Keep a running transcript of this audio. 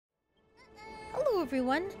Hello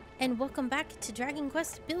everyone, and welcome back to Dragon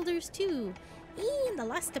Quest Builders 2. In the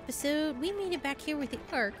last episode, we made it back here with the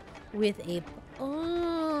Ark with a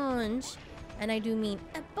bunch, and I do mean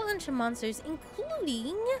a bunch of monsters,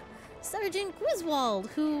 including Sergeant Griswold,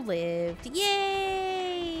 who lived.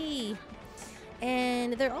 Yay!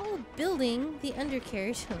 And they're all building the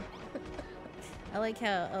undercarriage. I like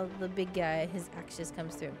how the big guy, his axe just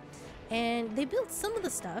comes through. And they built some of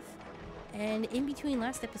the stuff. And in between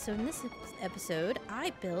last episode and this episode,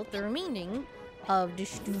 I built the remaining of the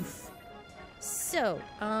stuff. So,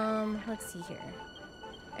 let's see here.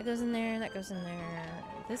 That goes in there, that goes in there,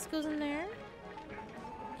 this goes in there,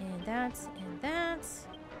 and that,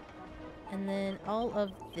 and then all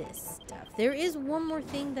of this stuff. There is one more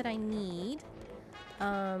thing that I need,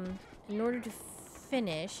 in order to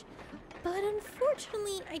finish, but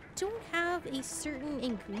unfortunately, I don't have a certain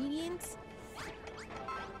ingredient,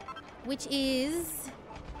 which is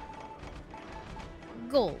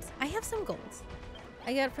gold. I have some gold.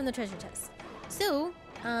 I got it from the treasure chest. So,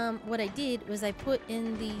 what I did was I put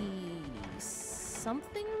in the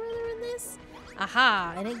something or other in this.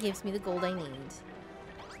 Aha! And it gives me the gold I need.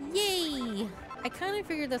 Yay! I kind of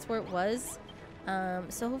figured that's where it was.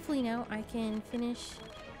 So hopefully now I can finish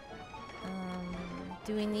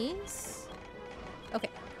doing these. Okay,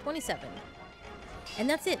 27. And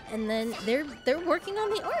that's it. And then they're working on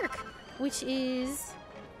the Ark, which is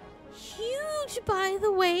huge, by the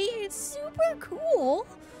way. It's super cool.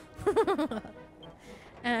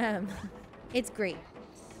 It's great.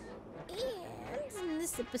 And in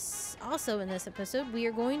this also in this episode, we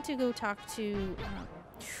are going to go talk to.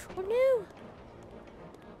 Oh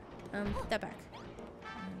no! Put that back.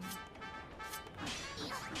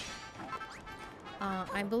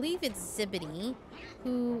 I believe it's Zibbity,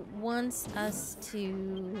 who wants us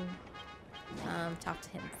to talk to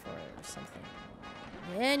him for something.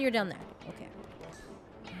 And you're down there. Okay.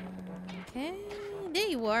 Okay. There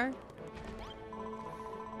you are.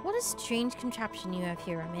 What a strange contraption you have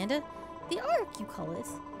here, Amanda. The Ark, you call it.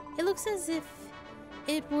 It looks as if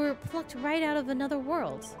it were plucked right out of another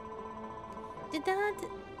world. Did that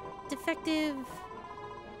defective...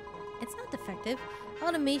 It's not defective.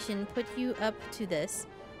 Automation put you up to this?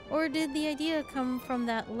 Or did the idea come from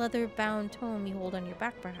that leather-bound tome you hold on your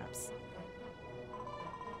back, perhaps?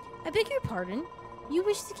 I beg your pardon? You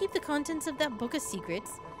wish to keep the contents of that book a secret?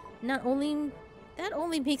 That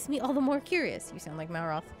only makes me all the more curious. You sound like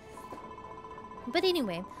Malroth. But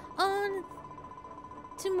anyway, on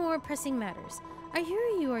to more pressing matters. I hear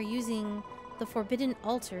you are using the forbidden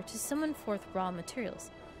altar to summon forth raw materials.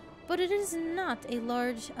 But it is not a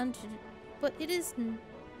large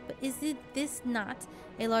this not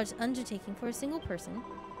a large undertaking for a single person?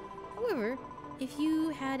 However, if you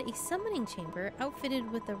had a summoning chamber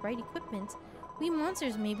outfitted with the right equipment, we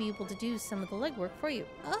monsters may be able to do some of the legwork for you.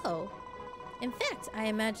 Oh! In fact, I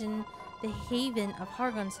imagine the haven of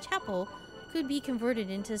Hargon's chapel could be converted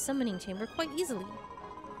into a summoning chamber quite easily.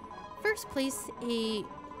 First, place a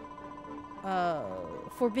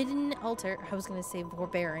forbidden altar, I was going to say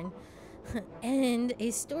Vorbaron, and a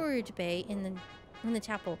storage bay in the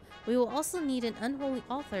chapel. We will also need an unholy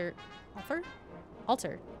altar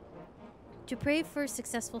to pray for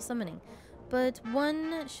successful summoning, but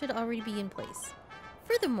one should already be in place.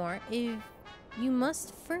 Furthermore, if you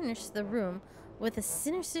must furnish the room with a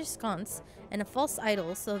sinister sconce and a false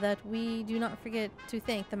idol so that we do not forget to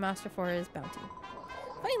thank the master for his bounty.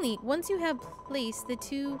 Finally, once you have placed the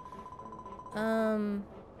two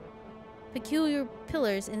peculiar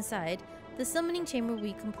pillars inside, the summoning chamber will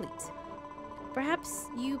be complete. Perhaps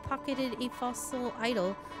you pocketed a fossil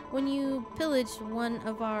idol when you pillaged one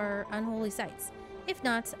of our unholy sites. If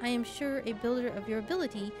not, I am sure a builder of your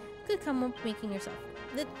ability could come up making yourself.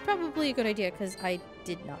 That's probably a good idea, because I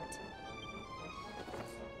did not.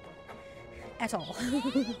 At all.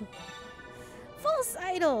 False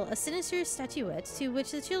idol! A sinister statuette to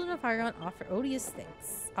which the children of Hargon offer odious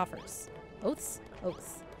things. Oaths?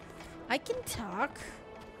 Oaths. I can talk.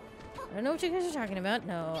 I don't know what you guys are talking about.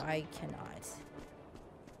 No, I cannot.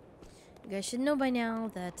 You guys should know by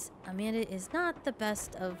now that Amanda is not the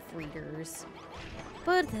best of readers.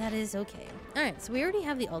 But that is okay. Alright, so we already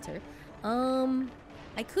have the altar.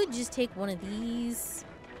 I could just take one of these,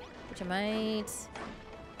 which I might.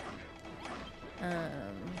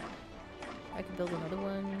 I could build another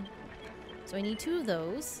one. So I need 2 of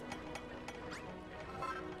those.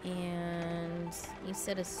 And you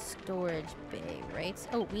said a storage bay, right?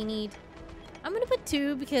 Oh, we need... I'm gonna put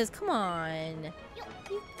 2 because, come on.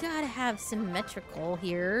 You gotta have symmetrical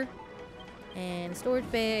here. And storage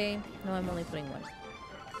bay. No, I'm only putting 1.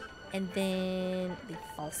 And then the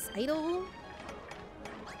false idol.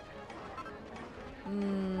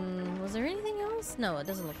 Was there anything else? No, it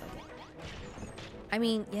doesn't look like it. I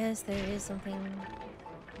mean, yes, there is something.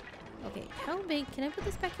 Okay, how big? Can I put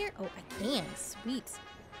this back here? Oh, I can. Sweet.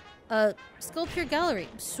 Sculpture gallery.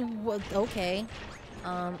 Okay.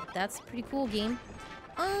 That's pretty cool, game.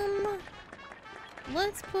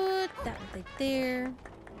 Let's put that right there.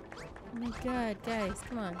 Oh my god, guys,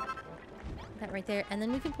 come on. That right there. And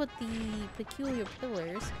then we can put the peculiar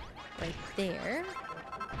pillars right there.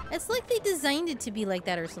 It's like they designed it to be like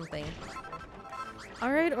that or something.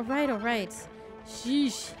 Alright, alright, alright.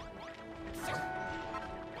 Sheesh.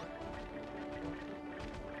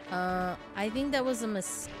 I think that was a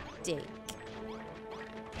mistake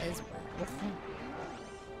as well.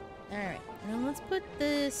 Alright, now let's put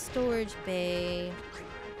the storage bay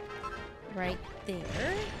right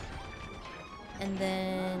there. And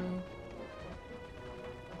then...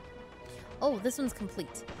 oh, this one's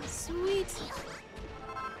complete. Sweet.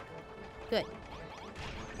 Good.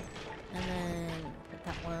 And then put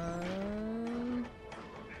that one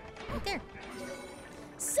right there.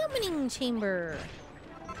 Summoning chamber.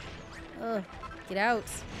 Ugh, get out.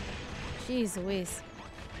 Jeez Louise.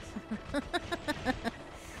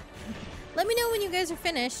 Let me know when you guys are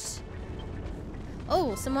finished.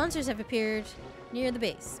 Oh, some monsters have appeared near the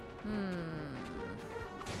base.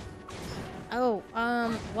 Oh,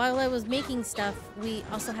 while I was making stuff, we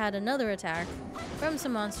also had another attack from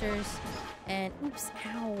some monsters. And, oops,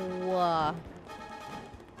 ow.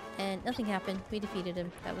 And nothing happened. We defeated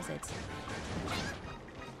him. That was it.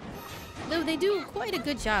 Though they do quite a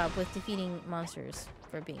good job with defeating monsters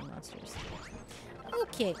for being monsters.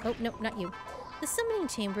 Okay. Oh, no, not you. The summoning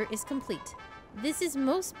chamber is complete. This is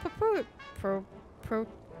most propitious?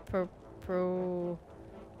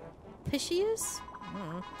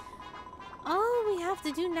 All we have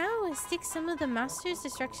to do now is stick some of the Master's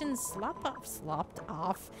Destruction slopped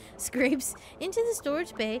off scrapes into the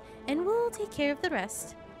storage bay, and we'll take care of the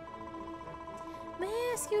rest. May I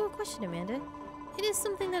ask you a question, Amanda? It is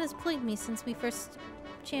something that has plagued me since we first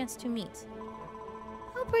chanced to meet.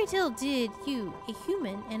 How pray tell did you, a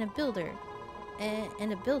human and a builder,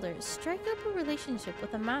 strike up a relationship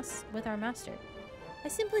with our master? I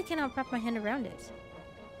simply cannot wrap my hand around it.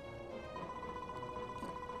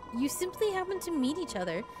 You simply happened to meet each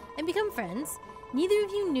other and become friends. Neither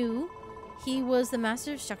of you knew he was the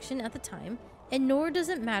Master of Destruction at the time, and nor does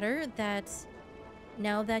it matter that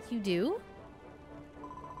now that you do.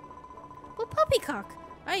 Well, poppycock,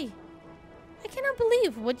 I cannot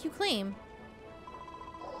believe what you claim.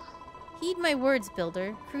 Heed my words,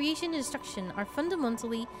 builder. Creation and destruction are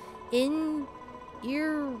fundamentally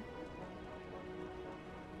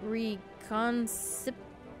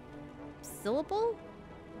irreconcilable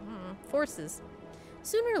forces.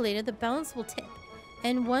 Sooner or later, the balance will tip,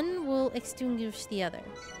 and one will extinguish the other.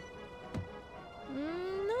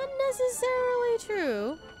 Not necessarily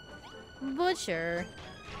true, but sure.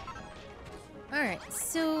 Alright,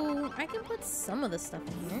 so I can put some of the stuff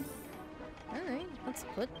in here. Alright, let's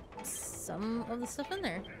put some of the stuff in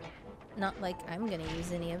there. Not like I'm gonna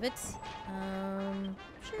use any of it.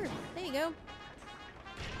 Sure, there you go.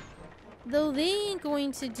 Though they ain't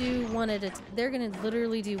going to do one at a time. They're gonna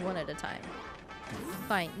literally do one at a time.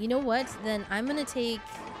 Fine, you know what? Then I'm gonna take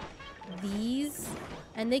these,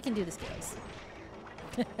 and they can do the scales.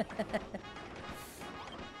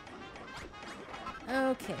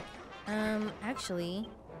 Okay. Actually,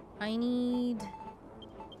 I need...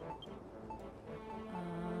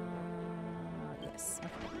 yes.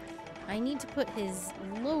 Okay. I need to put his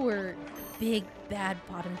lower big bad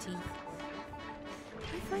bottom teeth.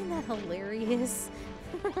 I find that hilarious.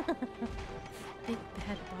 Big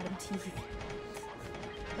bad bottom teeth.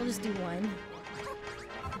 We'll just do one.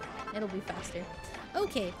 It'll be faster.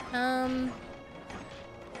 Okay, are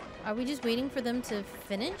we just waiting for them to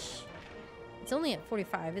finish? It's only at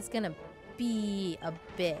 45. It's gonna be a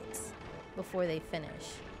bit before they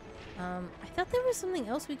finish. I thought there was something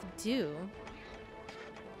else we could do.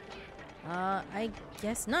 I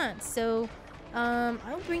guess not. So,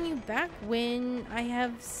 I'll bring you back when I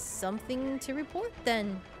have something to report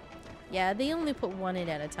then. Yeah, they only put one in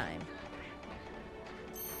at a time.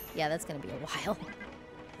 Yeah, that's gonna be a while.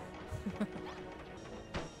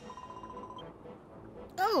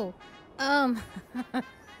 Oh,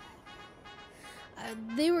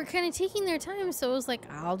 they were kind of taking their time, so I was like,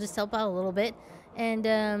 I'll just help out a little bit. And,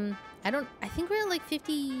 I think we're at like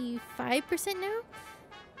 55% now.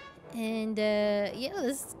 And, yeah,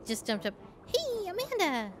 this just jumped up. Hey,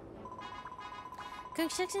 Amanda!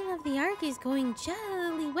 Construction of the Ark is going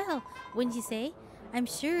jolly well, wouldn't you say? I'm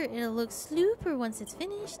sure it'll look super once it's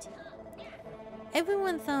finished.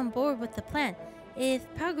 Everyone's on board with the plan, If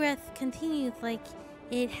progress continues like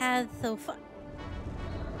it has so far.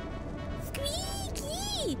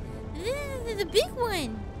 Squeaky! This is a big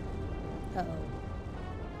one! Uh-oh.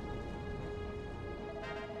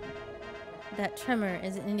 That tremor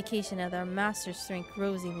is an indication that our master's strength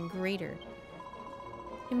grows even greater.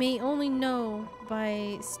 He may only know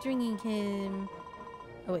by stringing him...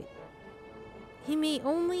 Oh, wait. He may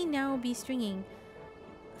only now be stringing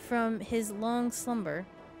from his long slumber.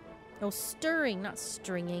 Oh, stirring, not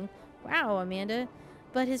stringing. Wow, Amanda.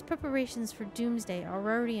 But his preparations for doomsday are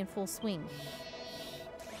already in full swing.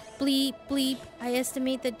 Bleep, bleep. I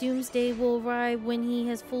estimate that doomsday will arrive when he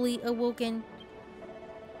has fully awoken.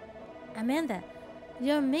 Amanda,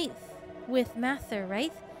 you're mates with Master,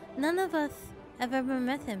 right? None of us have ever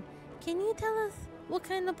met him. Can you tell us what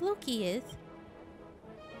kind of bloke he is?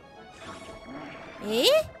 Eh?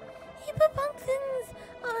 He put pumpkins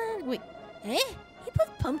on... Wait. Eh? He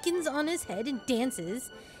puts pumpkins on his head and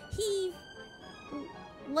dances. He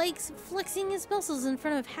likes flexing his muscles in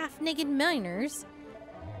front of half-naked miners.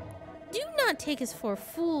 Do not take us for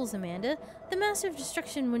fools, Amanda. The Master of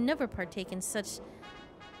Destruction would never partake in such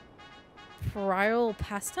puerile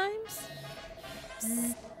pastimes.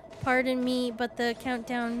 Bzz. Pardon me, but the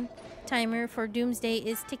countdown timer for Doomsday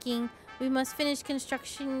is ticking. We must finish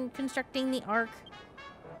constructing the Ark.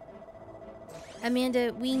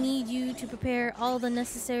 Amanda, we need you to prepare all the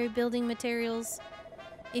necessary building materials.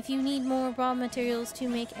 If you need more raw materials to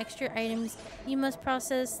make extra items, you must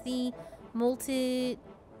process the molted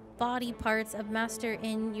body parts of Master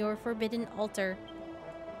in your forbidden altar.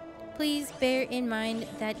 Please bear in mind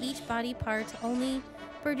that each body part only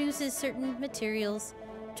produces certain materials.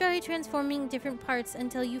 Try transforming different parts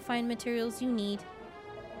until you find materials you need.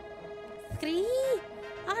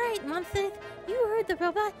 Alright, monsters, you heard the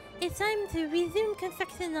robot. It's time to resume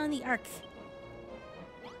construction on the Ark.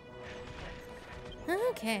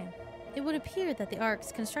 Okay. It would appear that the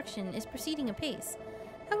Ark's construction is proceeding apace.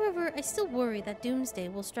 However, I still worry that Doomsday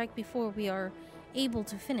will strike before we are able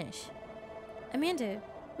to finish. Amanda,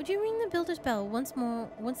 would you ring the builder's bell once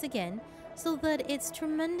again, so that its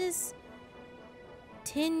tremendous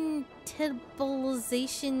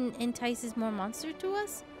tentabilization entices more monsters to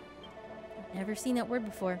us? Never seen that word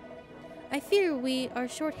before. I fear we are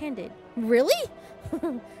short-handed. Really?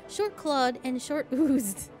 Short-clawed and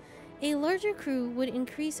short-oozed. A larger crew would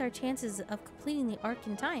increase our chances of completing the Ark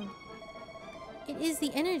in time. It is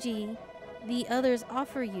the energy the others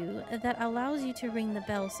offer you that allows you to ring the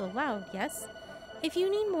bell so loud, yes? If you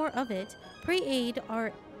need more of it, pray aid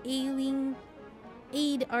our ailing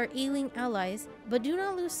allies, but do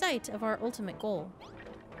not lose sight of our ultimate goal.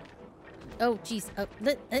 Oh, jeez.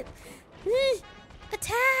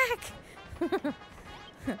 Attack!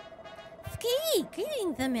 Ski!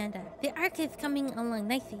 Greetings, Amanda. The Ark is coming along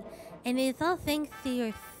nicely, and it is all thanks to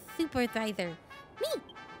your supervisor, me.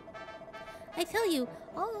 I tell you,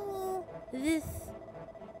 all this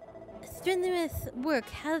strenuous work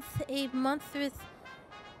has a monstrous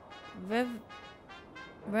revenue.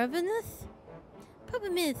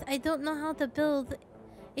 Problem is, I don't know how to build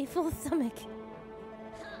a full stomach.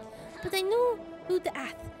 But I know who to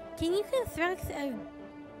ask. Can you construct a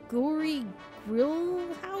gory grill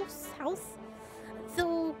house?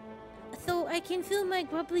 So I can fill my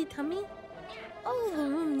grubbly tummy? All the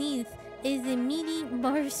room needs is a meaty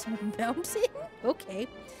marsh mountain? Okay.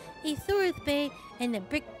 A Thoris bay and a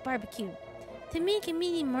brick barbecue. To make a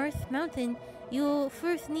meaty marsh mountain, you'll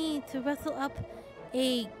first need to rustle up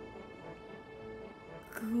a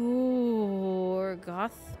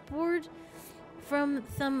gorgoth board from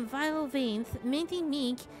some vile veins, minty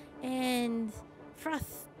meat, and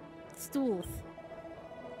frost stools.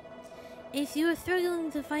 If you are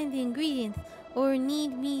struggling to find the ingredients or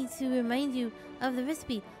need me to remind you of the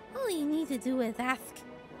recipe, all you need to do is ask.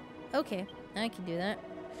 Okay, I can do that.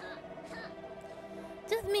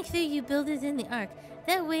 Just make sure you build it in the Ark.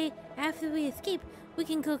 That way, after we escape, we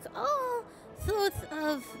can cook all sorts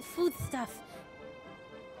of food stuff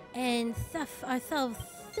and stuff ourselves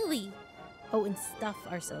silly. Oh, and stuff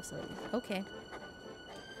ourselves silly. Okay.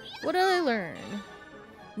 What did I learn?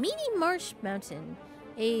 Meaty Marsh Mountain.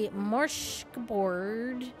 A marsh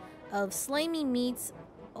board of slimy meats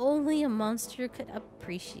only a monster could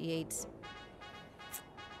appreciate.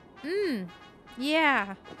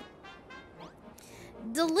 Yeah.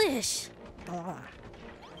 Delish.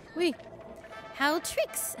 Wait. How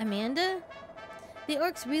tricks, Amanda? The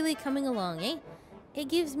Ark's really coming along, eh? It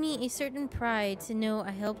gives me a certain pride to know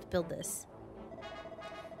I helped build this.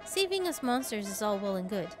 Saving us monsters is all well and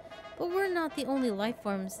good, but we're not the only life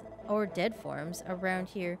forms or dead forms around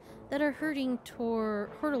here that are hurtling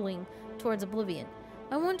towards oblivion.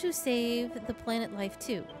 I want to save the planet life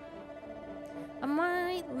too. I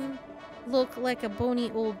might look like a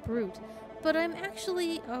bony old brute, but I'm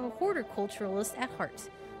actually a horticulturalist at heart.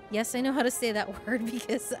 Yes, I know how to say that word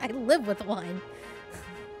because I live with one.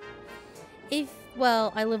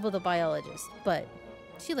 Well, I live with a biologist, but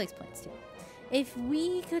she likes plants too. If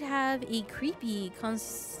we could have a creepy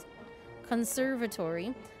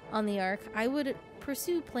conservatory on the Ark, I would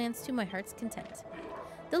pursue plants to my heart's content.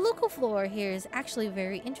 The local flora here is actually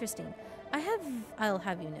very interesting. I'll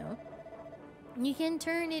have you know. You can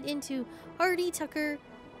turn it into hardy tucker,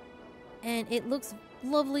 and it looks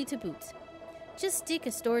lovely to boot. Just stick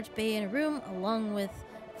a storage bay in a room along with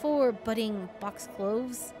 4 budding box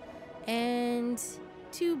cloves and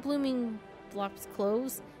 2 blooming box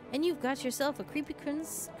cloves, and you've got yourself a creepy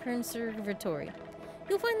conservatory.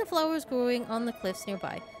 You'll find the flowers growing on the cliffs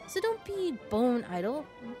nearby, so don't be bone idle.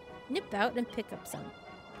 Nip out and pick up some.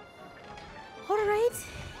 Alright.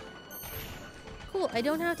 Cool, I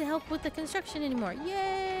don't have to help with the construction anymore.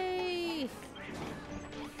 Yay!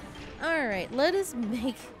 Alright, let us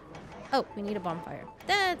make... Oh, we need a bonfire.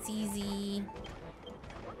 That's easy.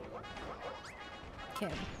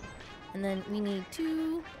 Okay. And then we need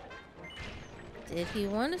 2... Did he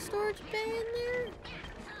want a storage bay in there?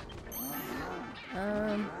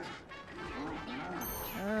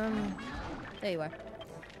 There you are.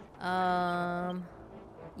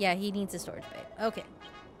 Yeah, he needs a storage bay. Okay.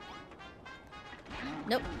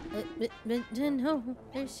 Nope. No,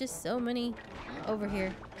 there's just so many over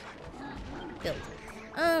here. Built.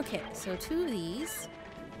 Okay, so 2 of these.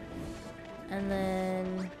 And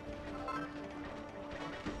then...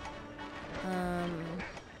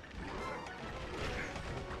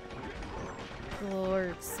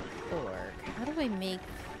 Spork. How do I make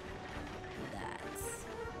that?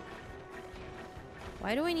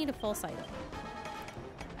 Why do I need a false item?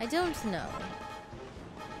 I don't know.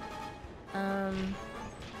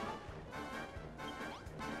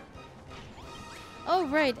 Oh,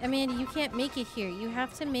 right, Amanda, you can't make it here. You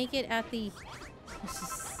have to make it at the...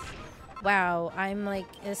 Wow, I'm like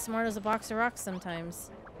as smart as a box of rocks sometimes.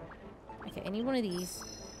 Okay, I need one of these.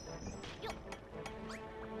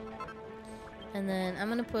 And then I'm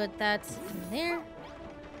gonna put that in there.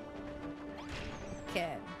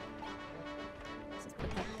 Okay. So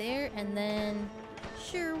put that there, and then...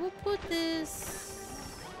 Sure, we'll put this...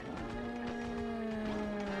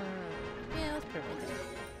 yeah, let's put it right there.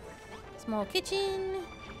 Small kitchen.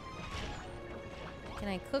 Can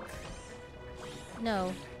I cook?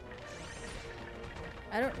 No.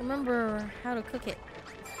 I don't remember how to cook it.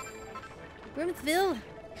 Grimsville?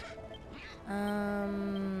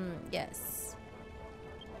 Yes.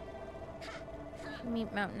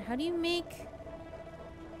 Meat Mountain. How do you make...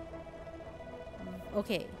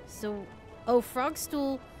 Okay, so... Oh, frog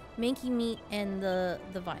stool, manky meat, and the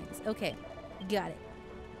vines. Okay, got it.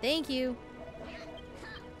 Thank you.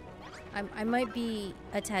 I might be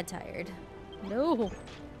a tad tired. No.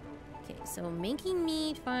 Okay, so manky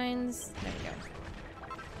meat, vines. There we go.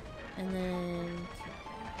 And then...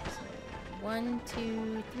 So 1,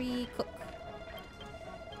 2, 3, cook.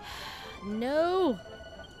 No!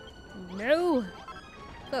 No!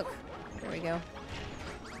 Cook. There we go.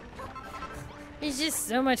 There's just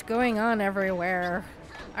so much going on everywhere.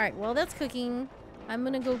 Alright, well that's cooking. I'm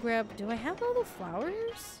gonna go grab... Do I have all the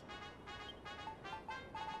flowers?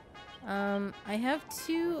 I have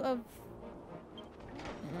 2 of...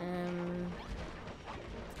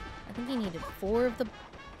 I think he needed 4 of the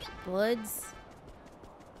buds.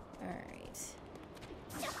 Alright.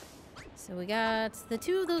 So we got the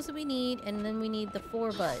 2 of those that we need, and then we need the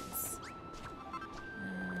 4 buds.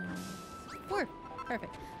 4.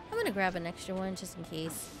 Perfect. I'm gonna grab an extra one just in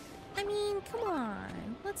case. I mean, come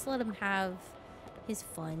on. Let's let him have his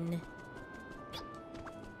fun. Okay.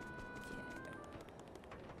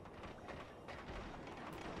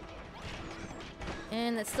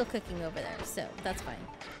 And that's still cooking over there, so that's fine.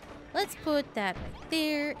 Let's put that right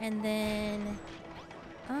there, and then...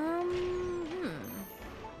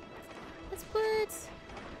 Let's put...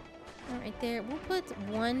 right there. We'll put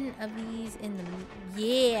 1 of these in the...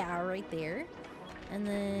 Yeah, right there. And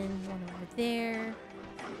then 1 over there.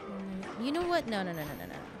 You know what? No. I'm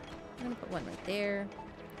gonna put 1 right there.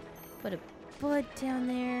 Put a bud down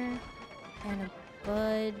there. And a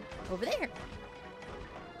bud over there.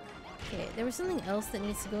 Okay, there was something else that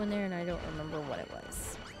needs to go in there, and I don't remember what it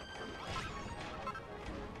was.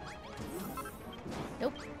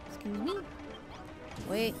 Nope. Excuse me.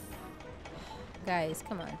 Wait. Guys,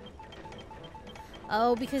 come on.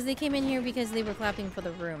 Oh, because they came in here because they were clapping for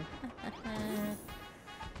the room.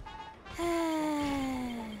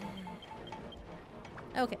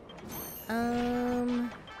 Okay.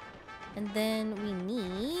 And then we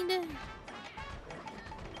need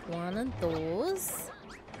one of those.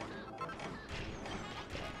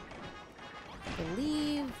 I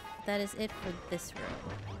believe that is it for this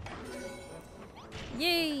room.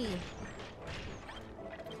 Yay!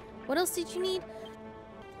 What else did you need?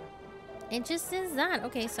 It just says that.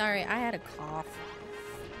 Okay, sorry, I had a cough.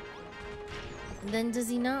 Then does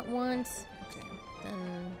he not want... Okay,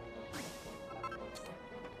 then...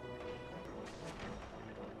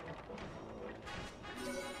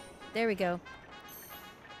 There we go.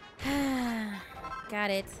 Got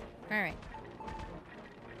it. Alright.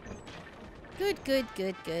 Good, good,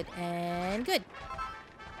 good, good, and good.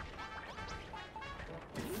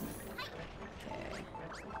 Okay.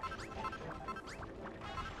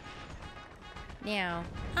 Now,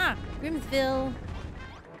 Grimsville.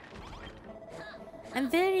 I'm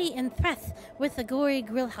very impressed with the gory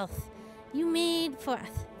grill house you made for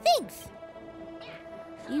us. Thanks!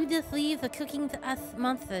 You just leave the cooking to us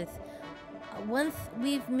monsters. Once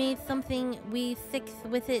we've made something, we stick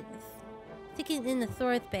it in the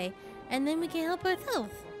storage bay, and then we can help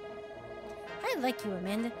ourselves. I like you,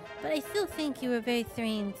 Amanda, but I still think you are very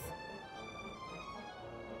strange.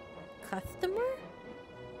 Customer?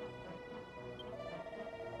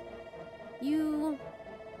 You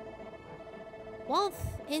waltz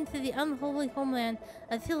into the unholy homeland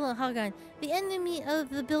of Hagan, the enemy of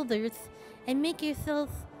the builders, and make yourself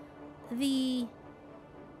the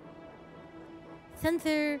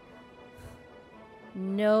center.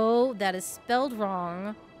 No, that is spelled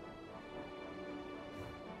wrong.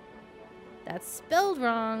 That's spelled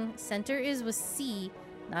wrong. Center is with C,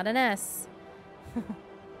 not an S.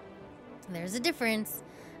 There's a difference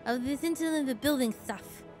of this into the building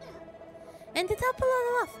stuff. And to top it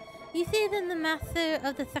all off, you say that the master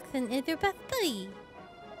of the section is your best buddy.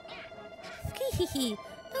 Hee.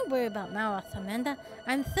 Don't worry about Mouth, Amanda.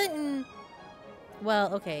 I'm certain...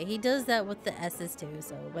 Well, okay, he does that with the S's too,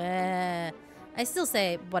 so... I still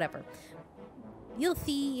say, whatever. You'll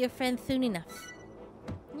see your friend soon enough.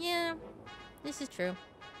 Yeah, this is true.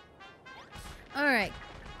 Alright.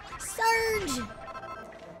 Sarge!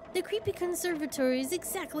 The creepy conservatory is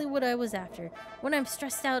exactly what I was after. When I'm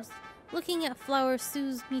stressed out, looking at flowers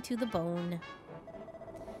soothes me to the bone.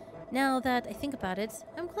 Now that I think about it,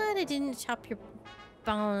 I'm glad I didn't chop your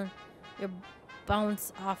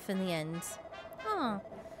bounce off in the end. Aw.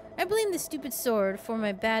 I blame the stupid sword for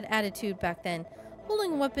my bad attitude back then.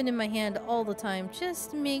 Holding a weapon in my hand all the time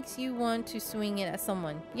just makes you want to swing it at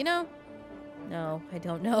someone, you know? No, I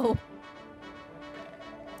don't know.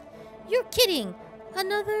 You're kidding!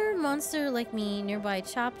 Another monster like me nearby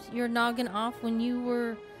chopped your noggin off when you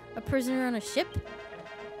were a prisoner on a ship?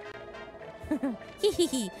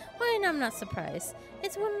 Hee. Why, I'm not surprised.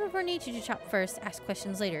 It's one of our nature to chop first, ask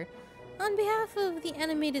questions later. On behalf of the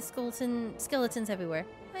animated skeletons everywhere,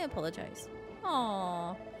 I apologize.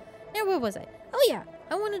 Aww. Now, where was I? Oh yeah,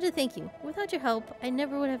 I wanted to thank you. Without your help, I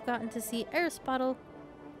never would have gotten to see Aristotle,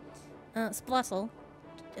 Splossel,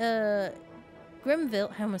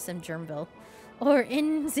 Grimville, I almost said Germville, or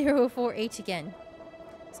N04H again.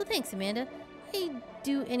 So thanks, Amanda. I'd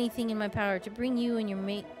do anything in my power to bring you and your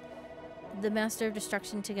mate, the Master of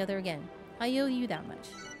Destruction, together again. I owe you that much.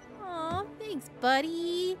 Aw, thanks,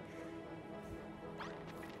 buddy.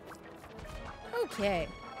 Okay.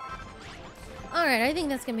 Alright, I think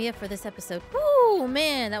that's gonna be it for this episode. Woo,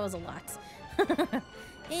 man, that was a lot.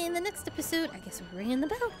 In the next episode, I guess we're ringing the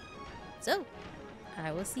bell. So,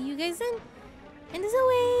 I will see you guys then. And as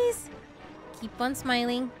always, keep on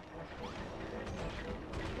smiling.